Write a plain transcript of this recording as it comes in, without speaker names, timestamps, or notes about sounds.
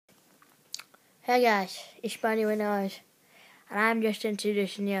Hey guys, it's Bunny Winnows, and I'm just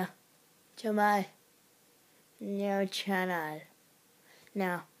introducing you to my new channel.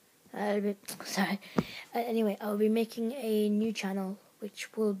 Now, I'll be anyway, I'll be making a new channel,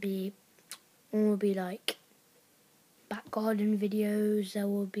 which will be like back garden videos. There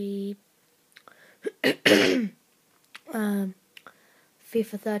will be FIFA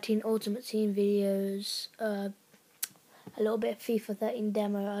 13 Ultimate Team videos, a little bit of FIFA 13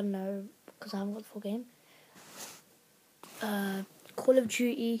 demo. I don't know because I haven't got the full game. Call of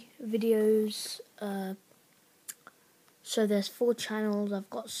Duty videos. So there's 4 channels I've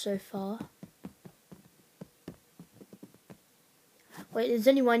got so far. Wait, there's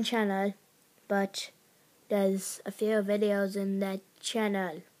only one channel, but there's a few videos in that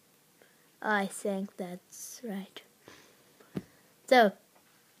channel. I think that's right. So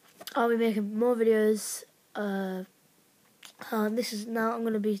I'll be making more videos. This is now. I'm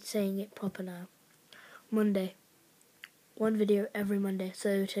gonna be saying it proper now. Monday. One video every Monday.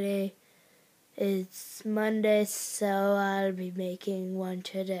 So today is Monday, so I'll be making one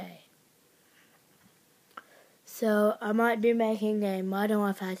today. So I might be making a Modern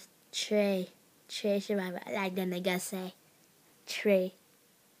Warfare 3 survivor, like the niggas say. 3.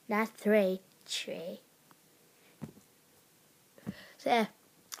 Not 3. 3. So yeah.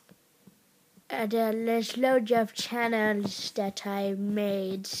 There's loads of channels that I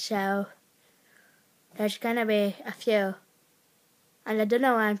made, so there's gonna be a few. And I don't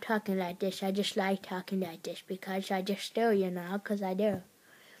know why I'm talking like this. I just like talking like this because I just do, because I do.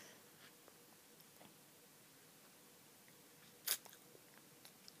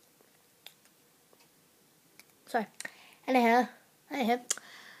 So, anyhow,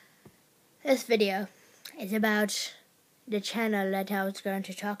 this video is about the channel that I was going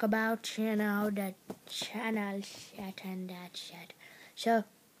to talk about. The channel shit and that shit. So,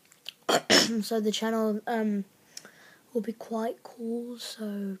 so the channel will be quite cool.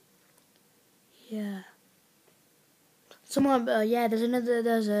 So, yeah. There's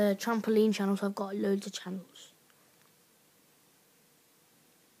a trampoline channel, so I've got loads of channels.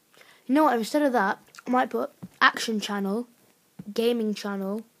 You know what, instead of that, I might put action channel, gaming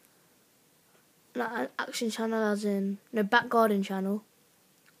channel, not an action channel as in, no, back garden channel,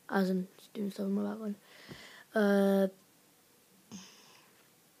 as in doing stuff in my back garden.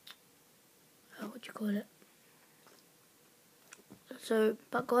 What do you call it? So,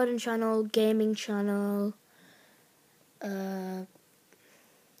 back garden channel, gaming channel, might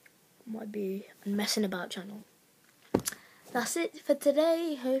be a messing about channel. That's it for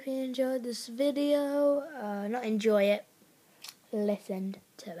today. Hope you enjoyed this video. Not enjoy it, listen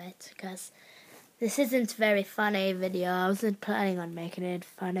to it, because this isn't a very funny video. I wasn't planning on making it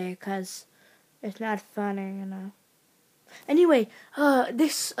funny, because it's not funny, Anyway,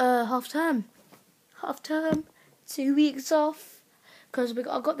 this half term, 2 weeks off, because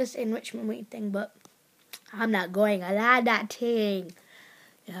I got this enrichment week thing, but I'm not going. I like that thing.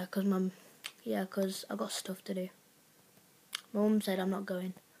 Yeah, because I got stuff to do. My mum said I'm not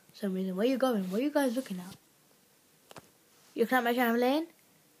going for some reason. Where are you going? What are you guys looking at? You looking at my trampoline?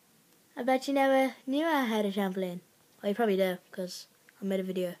 I bet you never knew I had a trampoline. Well, you probably do, because I made a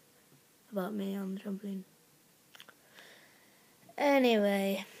video about me on the trampoline.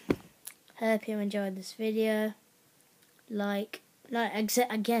 Anyway, hope you enjoyed this video. Not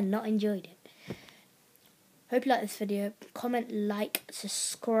enjoyed it. Hope you like this video. Comment, like,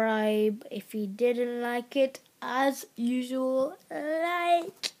 subscribe if you didn't like it. As usual,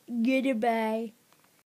 like, goodbye.